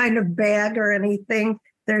any kind of bag or anything.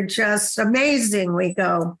 They're just amazing. We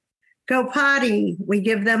go potty. We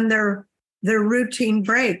give them their routine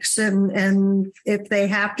breaks. And if they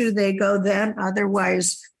have to, they go then.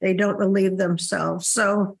 Otherwise, they don't relieve themselves.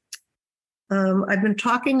 So I've been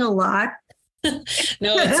talking a lot.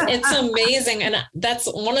 No, it's amazing. And that's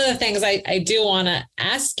one of the things I do want to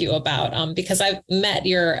ask you about, because I've met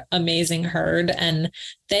your amazing herd, and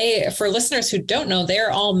for listeners who don't know,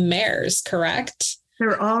 they're all mares, correct?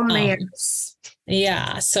 They're all mares.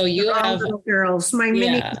 Yeah. So they're have little girls, my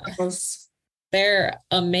mini girls. They're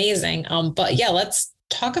amazing. But yeah, let's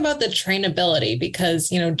talk about the trainability, because,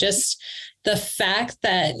 just the fact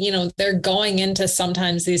that, they're going into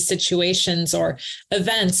sometimes these situations or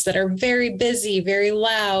events that are very busy, very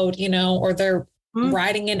loud, or they're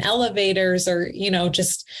riding in elevators or,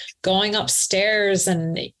 just going upstairs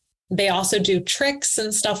and they also do tricks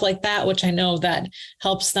and stuff like that, which I know that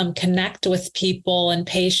helps them connect with people and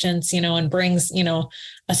patients, and brings,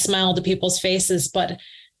 a smile to people's faces. But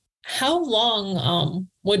how long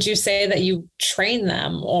would you say that you train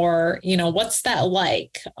them, or, what's that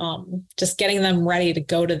like? Just getting them ready to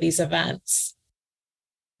go to these events?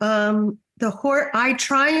 I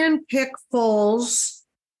try and pick foals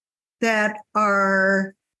that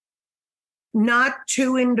are not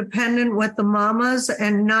too independent with the mamas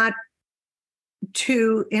and not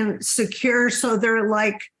too insecure. So they're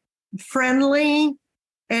like friendly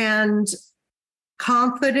and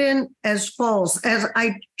confident as foals, as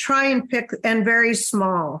I try and pick, and very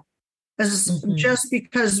small, just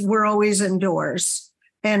because we're always indoors.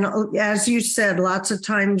 And as you said, lots of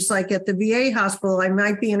times, like at the VA hospital, I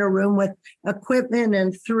might be in a room with equipment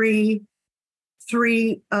and three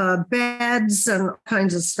beds and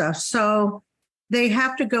kinds of stuff. So they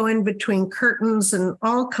have to go in between curtains and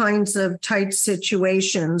all kinds of tight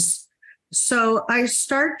situations. So I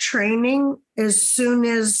start training as soon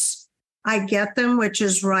as I get them, which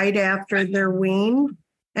is right after they're weaned.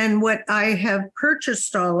 And what I have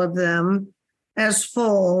purchased all of them as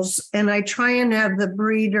foals, and I try and have the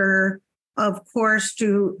breeder, of course,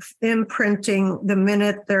 do imprinting the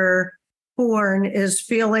minute they're born, is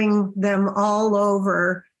feeling them all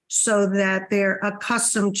over so that they're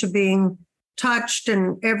accustomed to being touched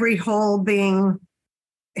and every hole being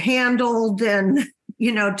handled and,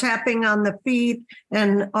 tapping on the feet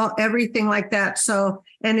and everything like that. So,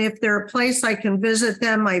 and if they're a place I can visit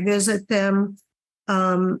them, I visit them.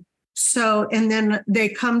 And then they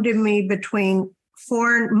come to me between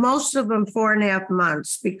most of them 4.5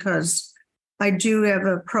 months, because I do have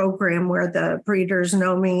a program where the breeders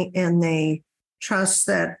know me and they trust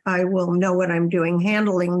that I will know what I'm doing,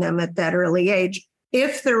 handling them at that early age,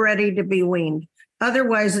 if they're ready to be weaned.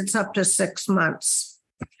 Otherwise, it's up to 6 months.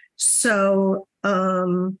 So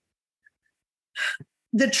the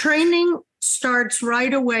training starts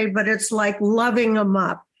right away, but it's like loving them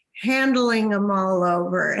up, handling them all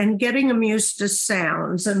over and getting them used to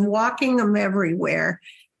sounds and walking them everywhere.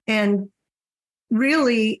 And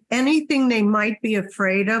really anything they might be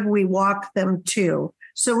afraid of, we walk them to.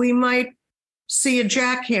 So we might see a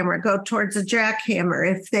jackhammer, go towards a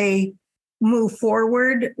jackhammer. If they move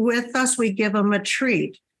forward with us, we give them a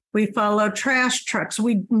treat. We follow trash trucks.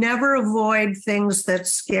 We never avoid things that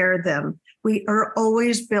scare them. We are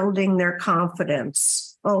always building their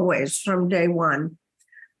confidence, always, from day one.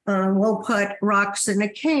 We'll put rocks in a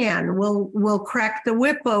can. We'll crack the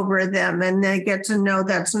whip over them, and they get to know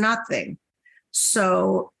that's nothing.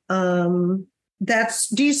 So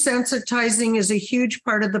that's desensitizing is a huge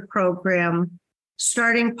part of the program.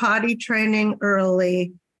 Starting potty training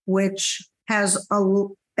early, which has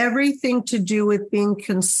everything to do with being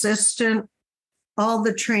consistent, all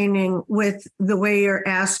the training with the way you're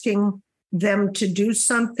asking them to do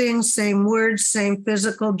something, same words, same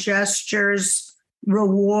physical gestures,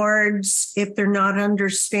 rewards. If they're not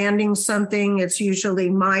understanding something, it's usually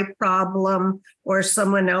my problem or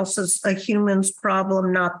someone else's, a human's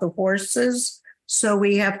problem, not the horse's. So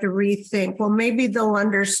we have to rethink, well, maybe they'll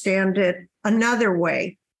understand it another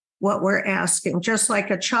way, what we're asking, just like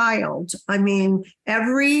a child. I mean,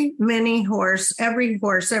 every horse, every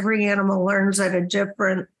animal learns at a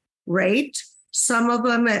different rate. Some of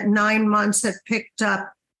them at 9 months have picked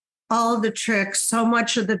up all the tricks, so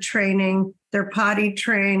much of the training, they're potty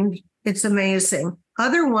trained. It's amazing.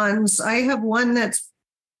 Other ones, I have one that's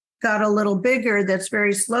got a little bigger, that's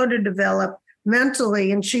very slow to develop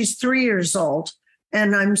mentally, and she's 3 years old.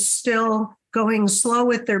 And I'm still going slow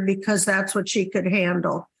with her because that's what she could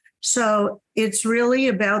handle. So it's really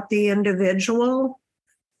about the individual,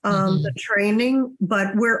 the training,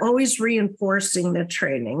 but we're always reinforcing the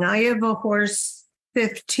training. I have a horse,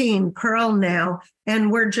 15, Pearl now,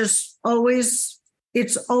 and we're just always,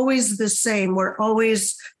 it's always the same.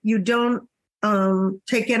 You don't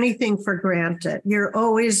take anything for granted. You're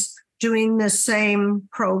always doing the same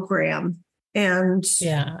program and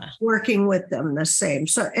working with them the same.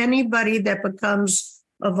 So anybody that becomes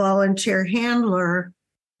a volunteer handler,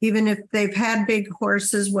 even if they've had big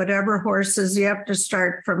horses, whatever horses, you have to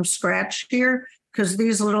start from scratch here, because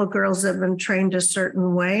these little girls have been trained a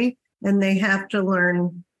certain way and they have to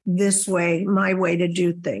learn this way, my way to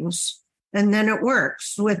do things. And then it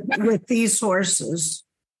works with these horses.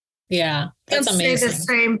 Yeah, that's amazing. Say the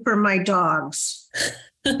same for my dogs.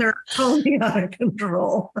 They're totally out of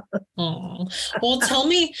control. Oh, well, tell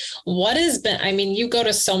me what has been, I mean, you go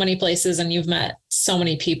to so many places and you've met so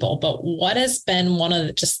many people, but what has been one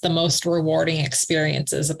of just the most rewarding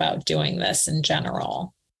experiences about doing this in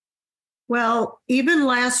general? Well, even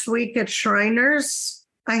last week at Shriners,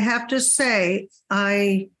 I have to say,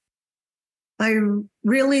 I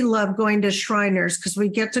really love going to Shriners because we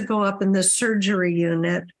get to go up in the surgery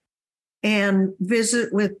unit and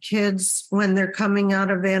visit with kids when they're coming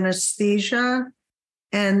out of anesthesia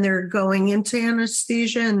and they're going into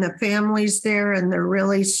anesthesia and the family's there and they're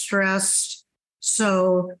really stressed.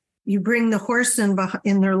 So you bring the horse in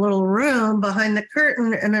their little room behind the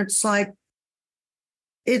curtain and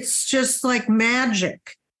it's just like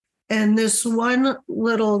magic. And this one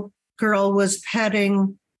little girl was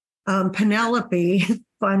petting Penelope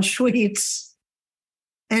von Schweetz.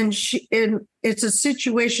 And it's a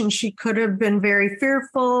situation she could have been very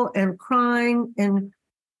fearful and crying. And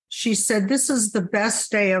she said, "This is the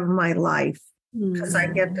best day of my life because I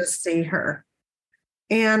get to see her."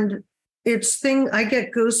 And I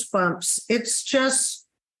get goosebumps.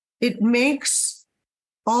 It makes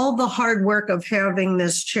all the hard work of having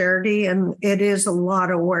this charity, and it is a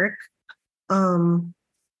lot of work.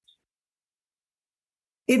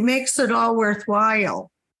 It makes it all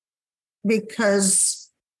worthwhile because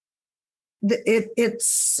it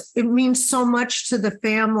means so much to the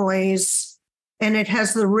families, and it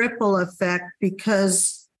has the ripple effect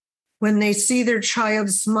because when they see their child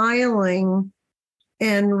smiling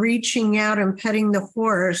and reaching out and petting the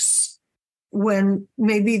horse when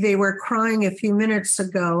maybe they were crying a few minutes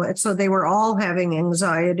ago, and so they were all having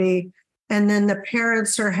anxiety, and then the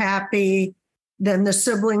parents are happy, then the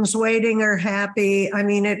siblings waiting are happy. I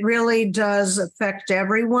mean, it really does affect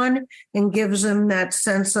everyone and gives them that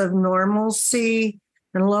sense of normalcy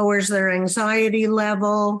and lowers their anxiety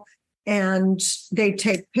level. And they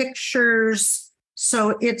take pictures.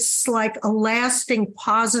 So it's like a lasting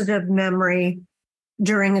positive memory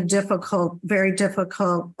during a very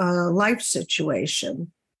difficult life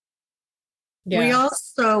situation. Yeah.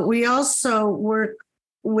 We also work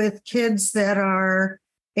with kids that are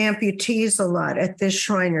amputees a lot at this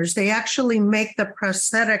Shriners. They actually make the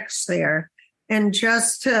prosthetics there. And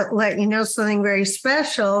just to let you know something very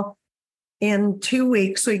special, in 2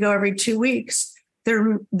 weeks, we go every 2 weeks,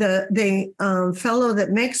 the fellow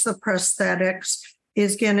that makes the prosthetics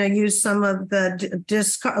is going to use some of the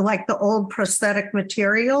discard, like the old prosthetic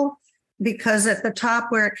material, because at the top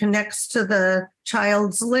where it connects to the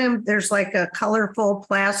child's limb, there's like a colorful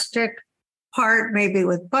plastic part, maybe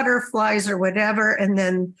with butterflies or whatever, and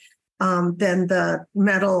then the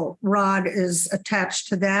metal rod is attached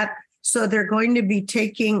to that. So they're going to be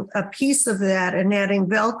taking a piece of that and adding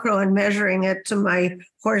Velcro and measuring it to my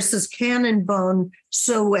horse's cannon bone.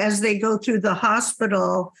 So as they go through the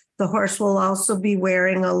hospital, the horse will also be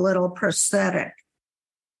wearing a little prosthetic.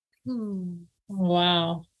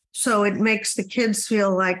 Wow. So it makes the kids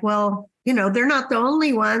feel like, well, they're not the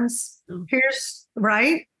only ones.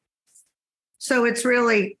 Right? So it's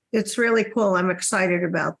really cool. I'm excited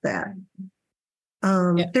about that.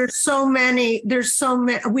 There's so many.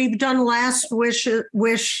 We've done last wish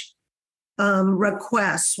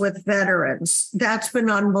requests with veterans. That's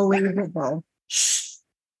been unbelievable.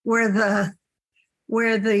 Where the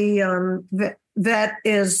vet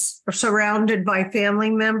is surrounded by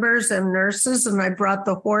family members and nurses, and I brought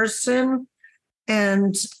the horse in,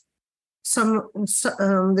 and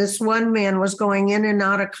this one man was going in and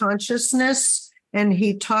out of consciousness, and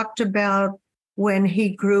he talked about when he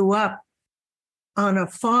grew up on a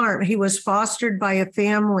farm. He was fostered by a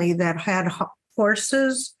family that had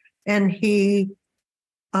horses, and he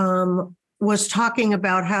was talking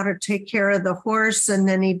about how to take care of the horse, and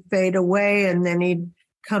then he'd fade away, and then he'd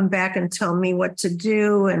come back and tell me what to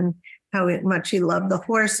do and how much he loved the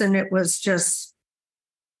horse. And it was just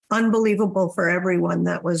unbelievable for everyone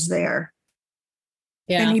that was there.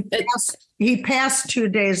 Yeah. And he passed 2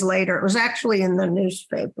 days later. It was actually in the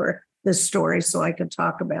newspaper, this story, so I could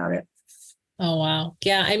talk about it. Oh, wow.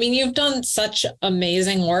 Yeah. I mean, you've done such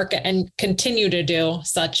amazing work and continue to do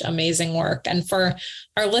such amazing work. And for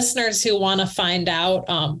our listeners who want to find out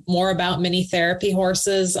more about mini therapy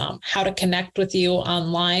horses, how to connect with you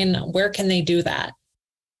online, where can they do that?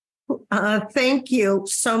 Thank you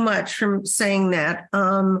so much for saying that.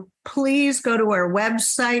 Please go to our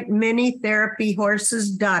website,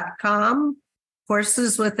 minitherapyhorses.com,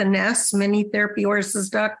 horses with an S,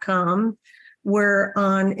 minitherapyhorses.com. We're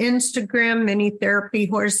on Instagram, Mini Therapy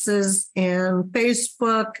Horses, and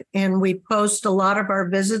Facebook, and we post a lot of our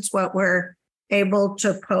visits, what we're able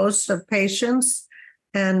to post of patients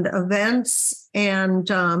and events. And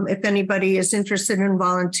if anybody is interested in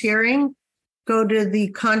volunteering, go to the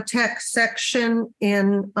contact section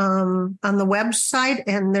on the website,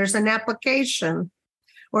 and there's an application.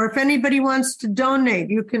 Or if anybody wants to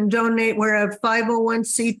donate, you can donate. We're a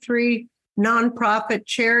 501c3 nonprofit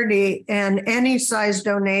charity, and any size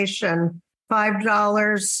donation,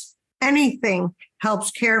 $5, anything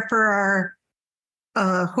helps care for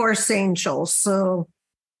our horse angels. So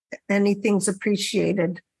anything's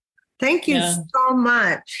appreciated. Thank you so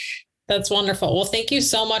much. That's wonderful. Well, thank you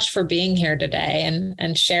so much for being here today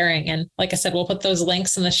and sharing. And like I said, we'll put those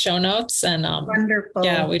links in the show notes. And wonderful.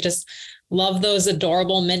 Yeah, we just love those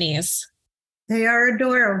adorable minis. They are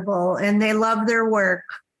adorable and they love their work.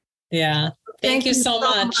 Yeah. Thank you so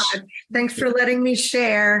much. Thanks for letting me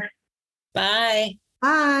share. Bye.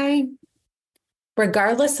 Bye.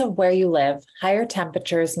 Regardless of where you live, higher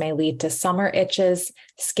temperatures may lead to summer itches,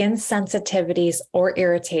 skin sensitivities, or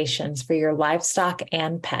irritations for your livestock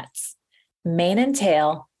and pets. Mane and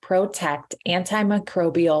Tail Protect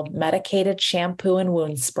Antimicrobial Medicated Shampoo and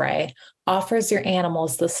Wound Spray offers your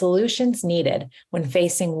animals the solutions needed when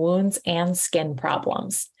facing wounds and skin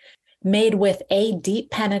problems. Made with a deep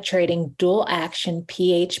penetrating dual action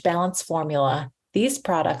pH balance formula, these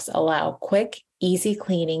products allow quick, easy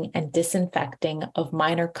cleaning and disinfecting of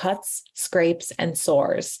minor cuts, scrapes, and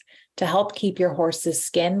sores to help keep your horse's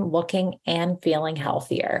skin looking and feeling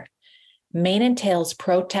healthier. Mane and Tail's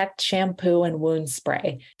Protect Shampoo and Wound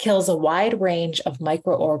Spray kills a wide range of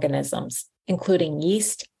microorganisms, including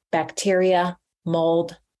yeast, bacteria,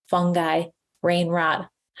 mold, fungi, rain rot,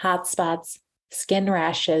 hot spots, skin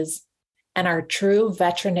rashes, and are true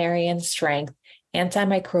veterinarian strength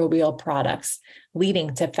antimicrobial products,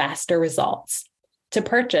 leading to faster results. To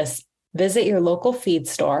purchase, visit your local feed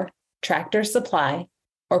store, Tractor Supply,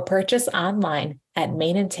 or purchase online at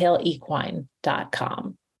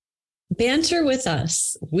maneandtailequine.com. Banter with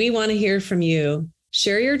us. We want to hear from you.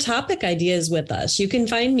 Share your topic ideas with us. You can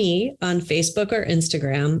find me on Facebook or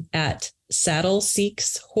Instagram at Saddle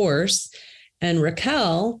Seeks Horse and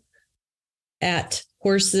Raquel at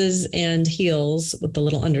Horses and Heels with the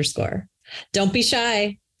little underscore. Don't be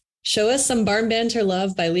shy. Show us some barn banter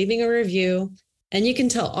love by leaving a review, and you can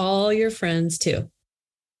tell all your friends too.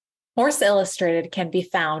 Horse Illustrated can be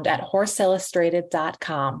found at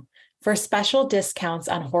horseillustrated.com. For special discounts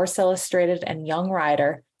on Horse Illustrated and Young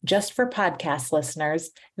Rider, just for podcast listeners,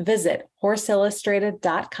 visit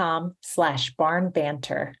horseillustrated.com/barn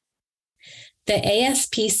banter. The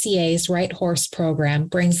ASPCA's Right Horse program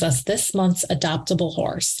brings us this month's adoptable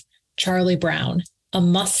horse, Charlie Brown, a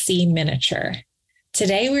must-see miniature.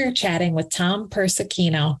 Today, we're chatting with Tom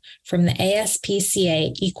Persicino from the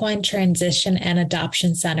ASPCA Equine Transition and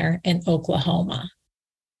Adoption Center in Oklahoma.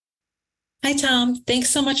 Hi, Tom. Thanks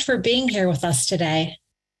so much for being here with us today.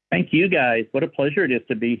 Thank you, guys. What a pleasure it is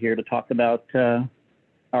to be here to talk about our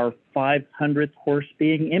 500th horse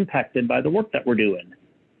being impacted by the work that we're doing.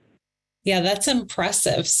 Yeah, that's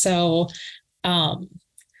impressive. So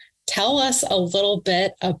tell us a little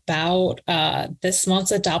bit about this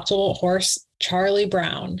month's adoptable horse, Charlie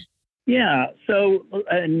Brown. Yeah, so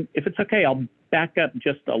and if it's okay, I'll back up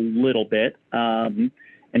just a little bit and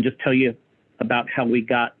just tell you about how we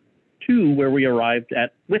got to where we arrived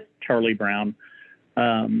at with Charlie Brown.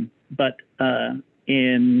 But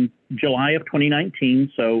in July of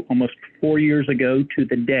 2019, so almost 4 years ago to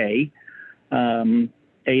the day,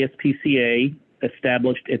 ASPCA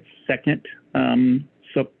established its second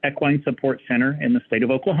equine support center in the state of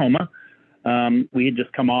Oklahoma. We had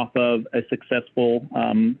just come off of a successful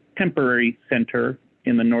temporary center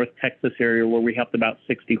in the North Texas area where we helped about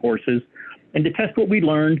 60 horses. And to test what we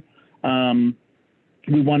learned,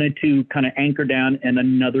 we wanted to kind of anchor down in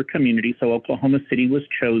another community. So Oklahoma City was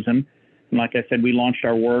chosen. And like I said, we launched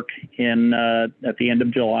our work at the end of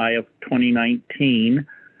July of 2019.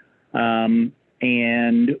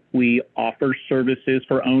 And we offer services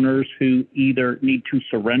for owners who either need to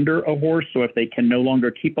surrender a horse, so if they can no longer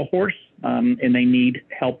keep a horse and they need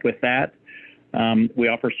help with that, we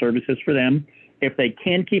offer services for them. If they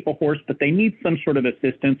can keep a horse, but they need some sort of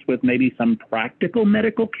assistance with maybe some practical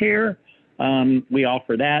medical care, we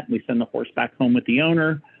offer that. We send the horse back home with the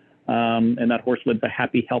owner, and that horse lives a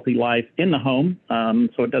happy, healthy life in the home,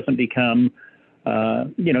 so it doesn't become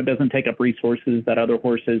it doesn't take up resources that other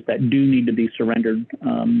horses that do need to be surrendered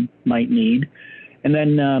might need. And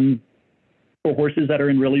then for horses that are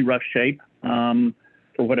in really rough shape, for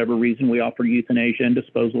whatever reason, we offer euthanasia and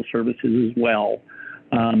disposal services as well.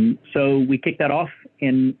 So we kicked that off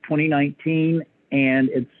in 2019, and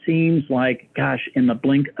it seems like, gosh, in the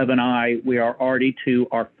blink of an eye, we are already to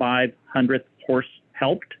our 500th horse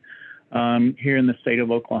helped here in the state of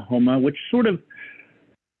Oklahoma, which sort of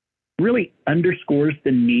really underscores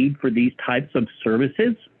the need for these types of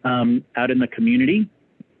services out in the community.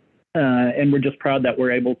 And we're just proud that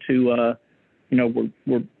we're able to,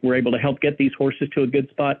 we're able to help get these horses to a good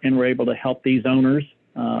spot, and we're able to help these owners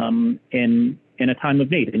in in a time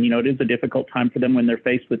of need. And, it is a difficult time for them when they're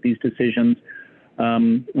faced with these decisions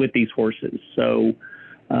with these horses. So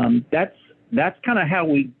that's kind of how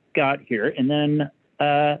we got here. And then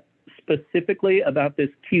specifically about this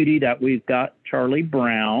cutie that we've got, Charlie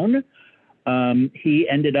Brown, he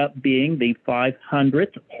ended up being the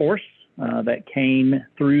 500th horse that came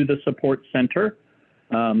through the support center.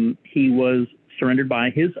 He was surrendered by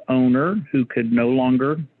his owner, who could no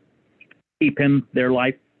longer keep him. Their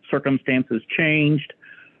life circumstances changed,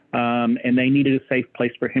 and they needed a safe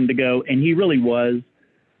place for him to go. And he really was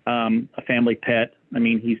a family pet. I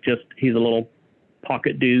mean, he's a little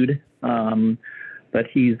pocket dude, but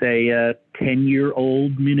he's a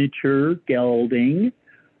 10-year-old miniature gelding,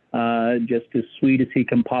 just as sweet as he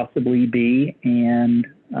can possibly be. And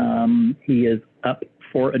he is up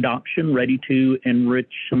for adoption, ready to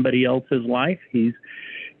enrich somebody else's life. He's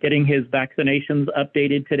getting his vaccinations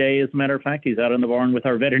updated today. As a matter of fact, he's out in the barn with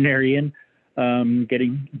our veterinarian.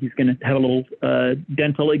 He's going to have a little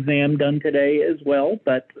dental exam done today as well.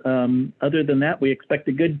 But other than that, we expect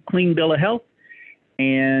a good, clean bill of health,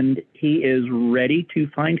 and he is ready to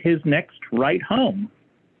find his next right home.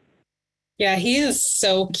 Yeah, he is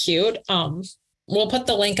so cute. We'll put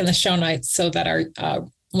the link in the show notes so that our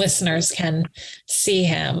listeners can see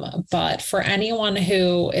him. But for anyone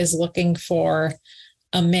who is looking for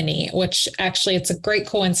a mini, which actually it's a great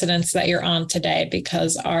coincidence that you're on today,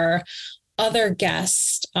 because our other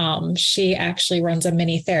guest, she actually runs a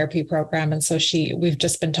mini therapy program. And so we've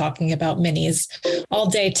just been talking about minis all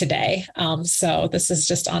day today. So this is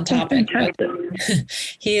just on topic. But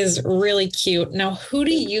he is really cute. Now, who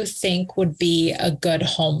do you think would be a good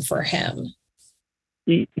home for him?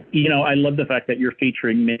 I love the fact that you're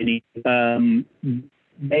featuring mini.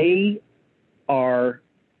 They are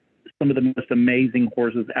some of the most amazing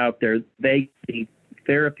horses out there. They can be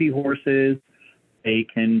therapy horses. They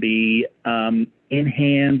can be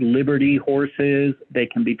in-hand liberty horses. They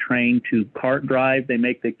can be trained to cart drive. They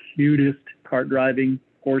make the cutest cart driving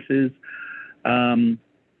horses. And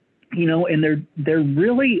they're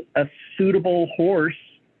really a suitable horse.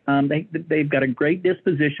 They've got a great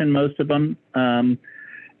disposition, most of them,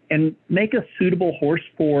 and make a suitable horse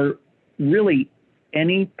for really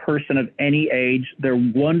any person of any age. They're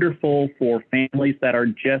wonderful for families that are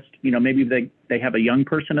just, maybe they have a young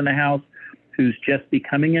person in the house who's just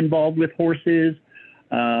becoming involved with horses,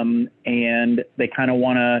 and they kind of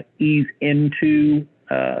want to ease into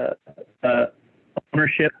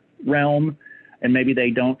ownership realm, and maybe they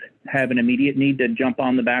don't have an immediate need to jump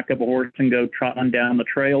on the back of a horse and go trotting down the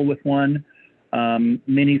trail with one.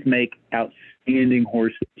 Minis make outstanding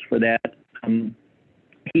horses for that.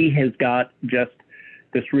 He has got just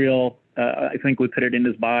this real, I think we put it in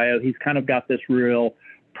his bio, he's kind of got this real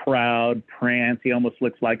proud prance. He almost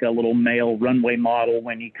looks like a little male runway model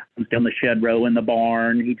when he comes down the shed row in the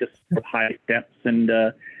barn. He just high steps, and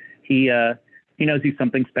he knows he's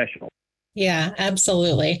something special. Yeah,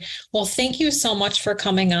 absolutely. Well, thank you so much for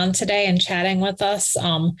coming on today and chatting with us.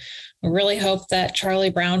 We really hope that Charlie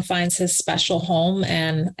Brown finds his special home.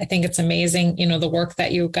 And I think it's amazing, the work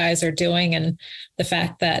that you guys are doing, and the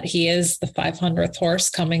fact that he is the 500th horse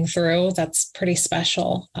coming through. That's pretty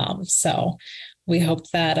special. So we hope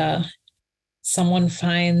that someone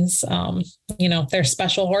finds, their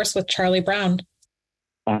special horse with Charlie Brown.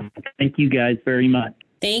 Thank you guys very much.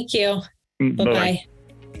 Thank you. Bye-bye. Bye-bye.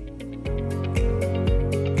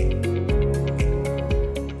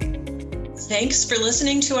 Thanks for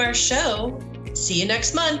listening to our show. See you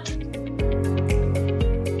next month.